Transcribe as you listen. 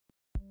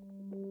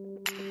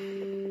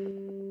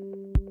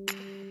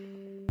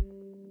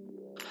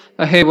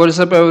Hey, what is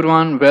up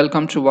everyone?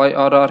 Welcome to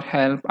YRR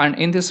Help, and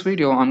in this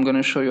video I'm going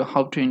to show you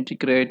how to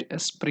integrate a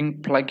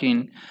Spring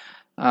plugin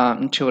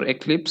into your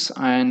Eclipse,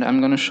 and I'm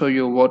going to show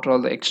you what are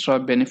all the extra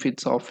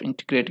benefits of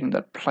integrating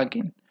that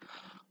plugin.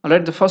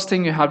 Alright, the first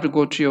thing you have to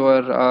go to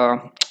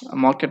your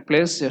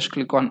marketplace. Just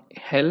click on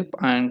Help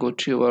and go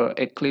to your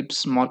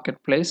Eclipse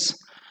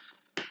marketplace,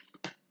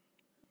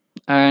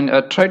 and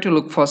try to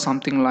look for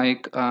something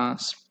like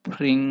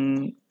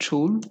Spring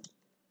tool.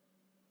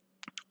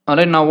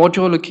 Alright, now what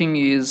you're looking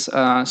is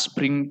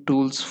Spring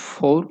Tools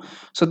 4.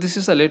 So this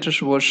is the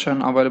latest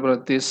version available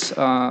at this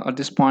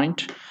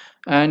point.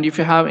 And if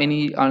you have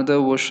any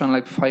other version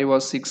like 5 or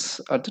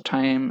 6 at the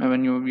time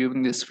when you're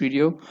viewing this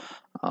video,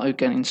 you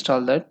can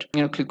install that.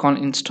 Click on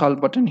Install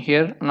button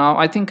here. Now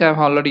I think I've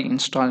already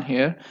installed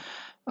here.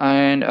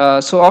 And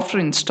so after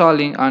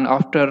installing and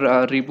after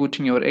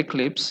rebooting your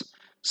Eclipse,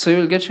 so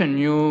you'll get a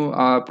new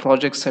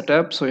project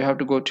setup. So you have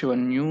to go to a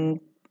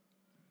new,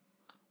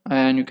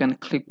 and you can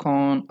click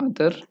on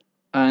other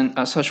and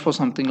search for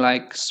something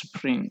like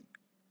Spring.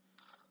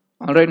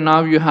 All right,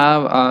 now you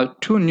have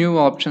two new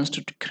options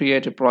to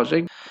create a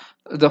project.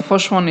 The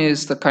first one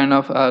is the kind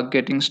of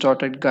getting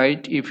started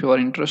guide. If you are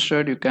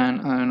interested, you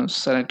can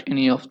select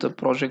any of the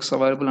projects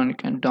available and you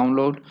can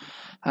download,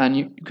 and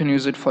you can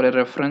use it for a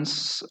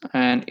reference.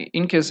 And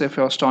in case if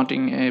you're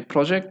starting a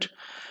project,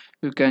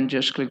 you can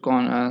just click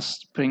on a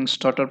Spring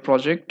starter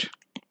project,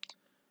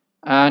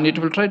 and it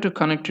will try to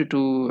connect you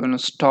to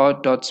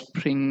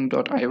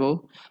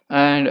start.spring.io.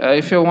 And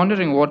if you're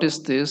wondering what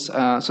is this,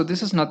 so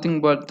this is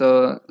nothing but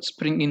the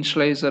Spring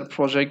initializer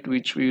project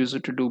which we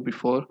used to do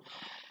before.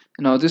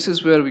 Now this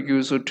is where we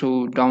use it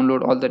to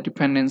download all the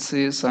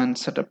dependencies and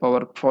set up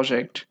our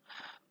project.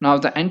 Now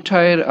the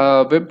entire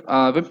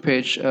web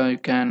page, you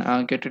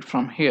can get it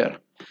from here.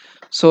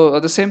 So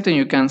the same thing,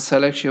 you can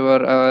select your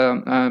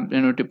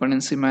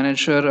dependency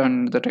manager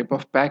and the type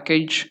of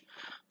package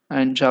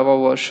and Java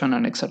version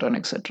and etc and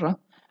etc.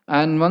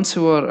 And once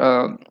you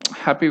are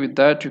happy with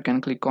that, you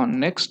can click on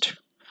next,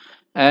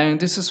 and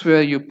this is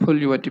where you pull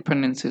your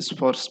dependencies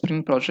for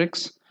Spring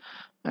projects.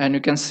 And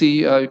you can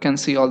see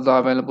all the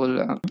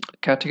available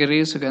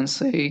categories. You can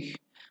say,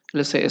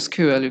 let's say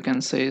SQL, you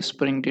can say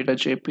Spring Data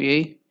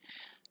JPA,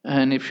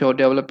 and if you're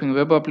developing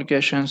web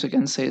applications, you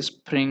can say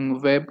Spring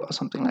Web or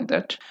something like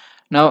that.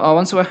 Now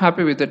once you are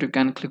happy with it, you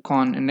can click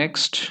on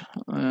next,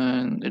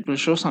 and it will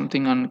show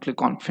something, and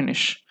click on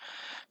finish.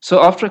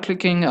 So after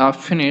clicking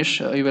finish,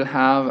 you will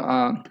have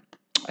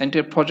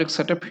entire project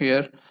setup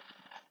here,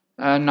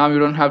 and now you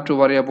don't have to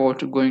worry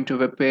about going to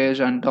web page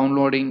and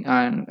downloading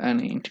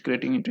and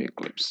integrating into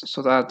Eclipse.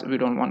 So that we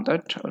don't want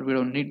that, or we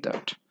don't need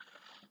that.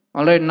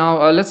 All right,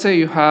 now let's say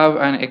you have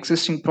an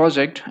existing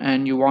project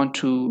and you want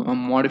to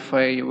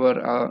modify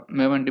your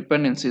Maven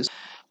dependencies.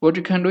 What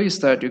you can do is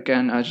that you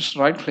can just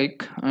right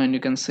click and you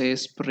can say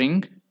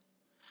Spring,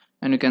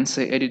 and you can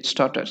say edit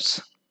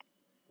starters.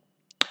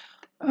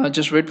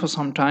 Just wait for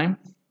some time.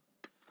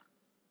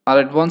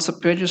 Alright, once the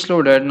page is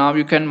loaded, now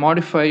you can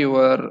modify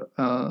your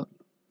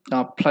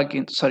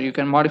plugin. Sorry, you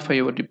can modify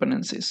your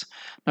dependencies.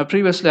 Now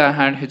previously I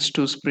had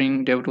H2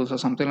 Spring DevTools or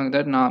something like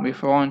that. Now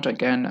if I want, I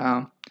can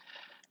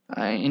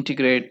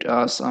integrate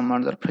some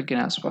other plugin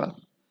as well.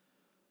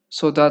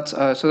 So that's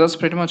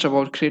pretty much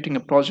about creating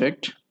a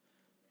project.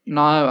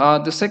 Now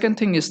the second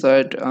thing is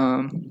that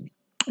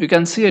you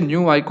can see a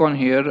new icon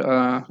here,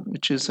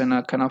 which is in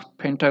a kind of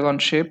pentagon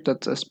shape.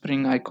 That's a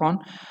Spring icon.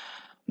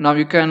 Now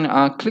you can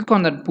click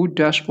on that boot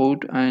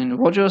dashboard, and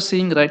what you're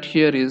seeing right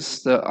here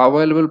is the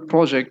available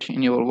project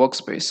in your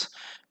workspace,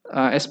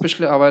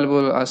 especially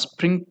available as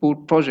Spring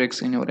Boot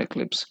projects in your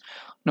Eclipse.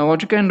 Now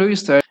what you can do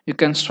is that you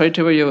can straight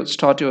away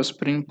start your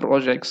Spring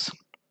projects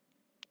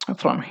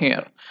from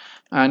here.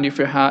 And if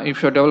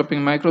you're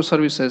developing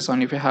microservices,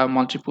 and if you have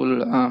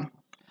multiple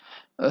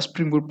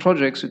Spring Boot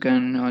projects, you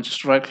can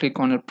just right click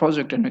on a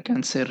project and you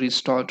can say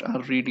restart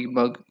or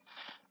redebug,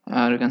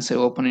 you can say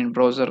open in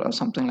browser or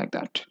something like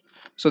that.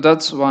 So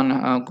that's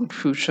one good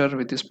feature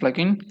with this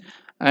plugin.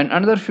 And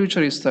another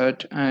feature is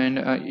that, and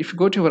if you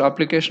go to your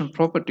application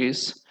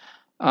properties,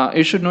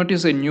 you should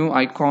notice a new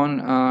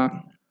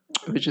icon,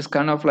 which is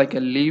kind of like a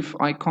leaf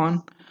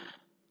icon.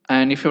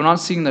 And if you're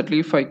not seeing that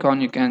leaf icon,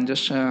 you can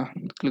just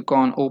click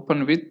on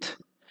open with,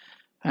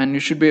 and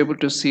you should be able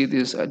to see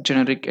this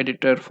generic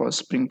editor for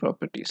Spring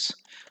properties.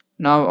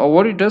 Now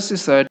what it does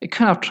is that it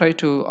kind of try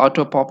to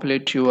auto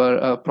populate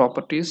your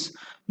properties.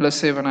 Let's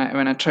say when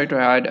I try to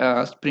add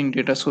Spring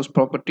data source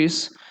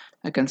properties,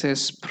 I can say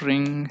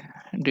Spring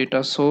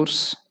data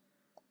source.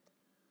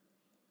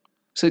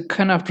 So it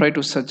kind of try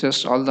to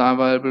suggest all the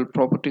available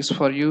properties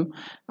for you,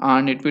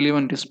 and it will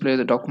even display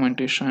the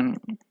documentation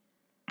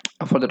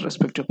for that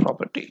respective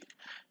property.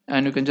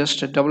 And you can just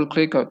double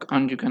click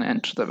and you can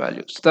enter the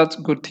values. That's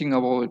a good thing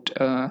about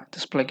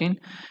this plugin.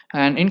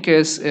 And in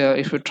case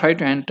if you try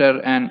to enter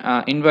an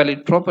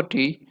invalid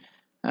property,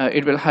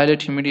 it will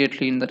highlight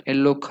immediately in that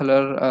yellow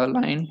color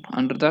line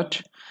under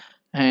that.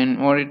 And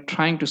what it's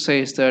trying to say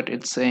is that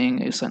it's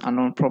saying it's an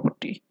unknown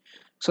property.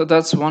 So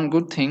that's one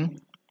good thing.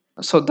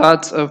 So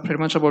that's pretty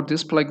much about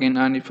this plugin.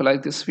 And if you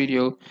like this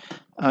video,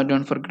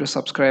 Don't forget to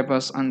subscribe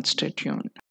us and stay tuned.